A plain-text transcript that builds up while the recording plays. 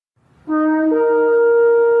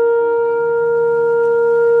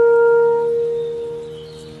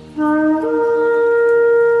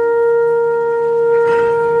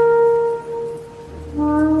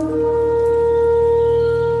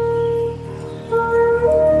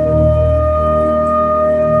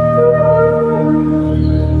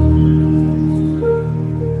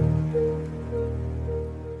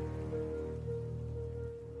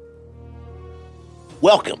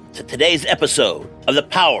Welcome to today's episode of The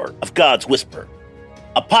Power of God's Whisper,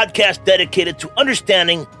 a podcast dedicated to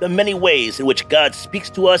understanding the many ways in which God speaks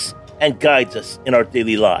to us and guides us in our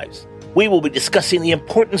daily lives. We will be discussing the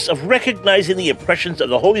importance of recognizing the impressions of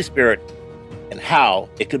the Holy Spirit and how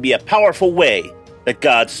it can be a powerful way that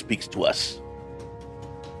God speaks to us.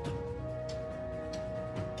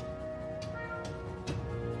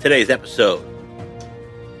 Today's episode,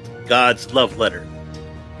 God's Love Letter.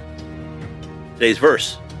 Today's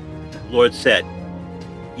verse, the Lord said,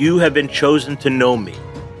 "You have been chosen to know me,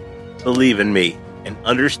 believe in me, and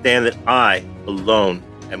understand that I alone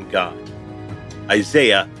am God."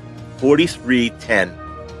 Isaiah 43:10.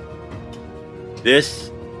 This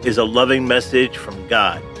is a loving message from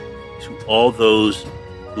God to all those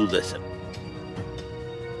who listen.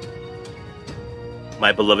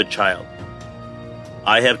 My beloved child,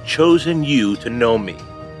 I have chosen you to know me,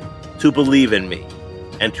 to believe in me,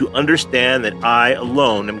 and to understand that I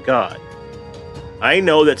alone am God. I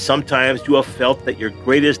know that sometimes you have felt that your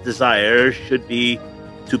greatest desire should be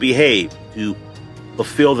to behave, to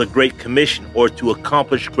fulfill the Great Commission, or to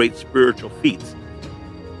accomplish great spiritual feats.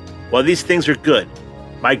 While these things are good,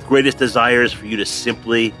 my greatest desire is for you to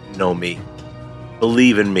simply know me,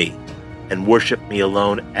 believe in me, and worship me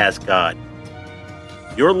alone as God.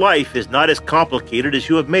 Your life is not as complicated as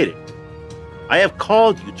you have made it. I have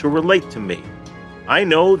called you to relate to me. I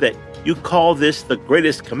know that you call this the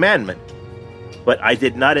greatest commandment, but I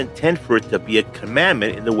did not intend for it to be a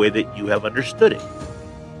commandment in the way that you have understood it.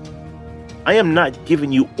 I am not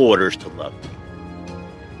giving you orders to love me.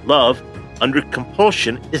 Love under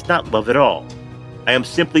compulsion is not love at all. I am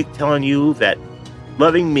simply telling you that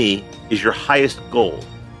loving me is your highest goal,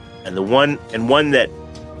 and one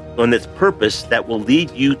that's purpose that will lead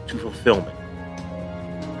you to fulfillment.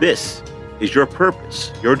 This is your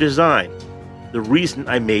purpose, your design, the reason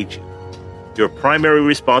I made you. Your primary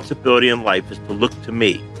responsibility in life is to look to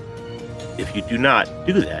me. If you do not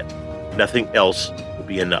do that, nothing else will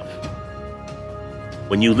be enough.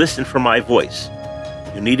 When you listen for my voice,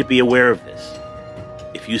 you need to be aware of this.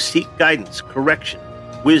 If you seek guidance, correction,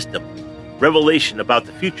 wisdom, revelation about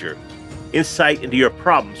the future, insight into your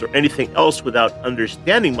problems, or anything else without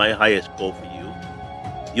understanding my highest goal for you,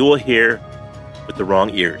 you will hear with the wrong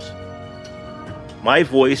ears. My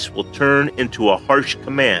voice will turn into a harsh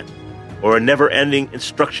command, or a never-ending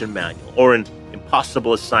instruction manual, or an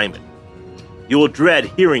impossible assignment. You will dread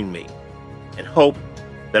hearing me and hope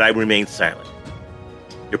that I remain silent.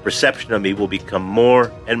 Your perception of me will become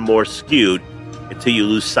more and more skewed until you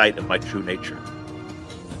lose sight of my true nature.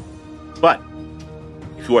 But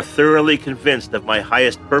if you are thoroughly convinced of my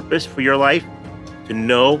highest purpose for your life, to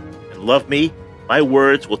know and love me, my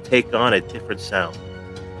words will take on a different sound.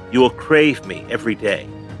 You will crave me every day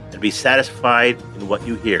and be satisfied in what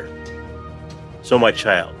you hear. So, my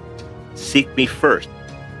child, seek me first,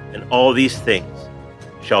 and all these things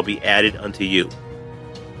shall be added unto you.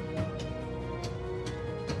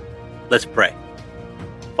 Let's pray.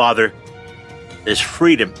 Father, there's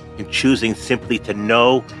freedom in choosing simply to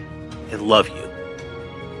know and love you.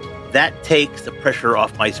 That takes the pressure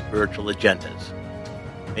off my spiritual agendas.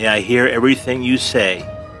 May I hear everything you say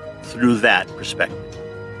through that perspective.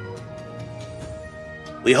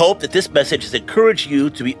 We hope that this message has encouraged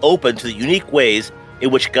you to be open to the unique ways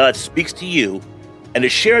in which God speaks to you and to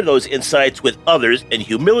share those insights with others in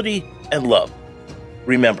humility and love.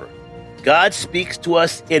 Remember, God speaks to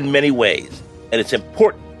us in many ways, and it's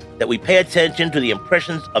important that we pay attention to the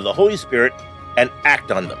impressions of the Holy Spirit and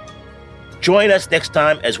act on them. Join us next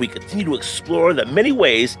time as we continue to explore the many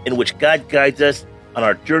ways in which God guides us on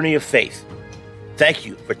our journey of faith. Thank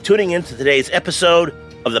you for tuning in to today's episode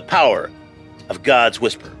of The Power of God's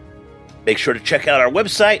Whisper. Make sure to check out our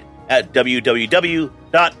website at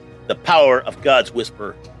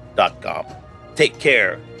www.thepowerofgodswhisper.com. Take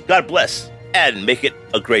care, God bless, and make it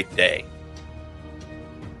a great day.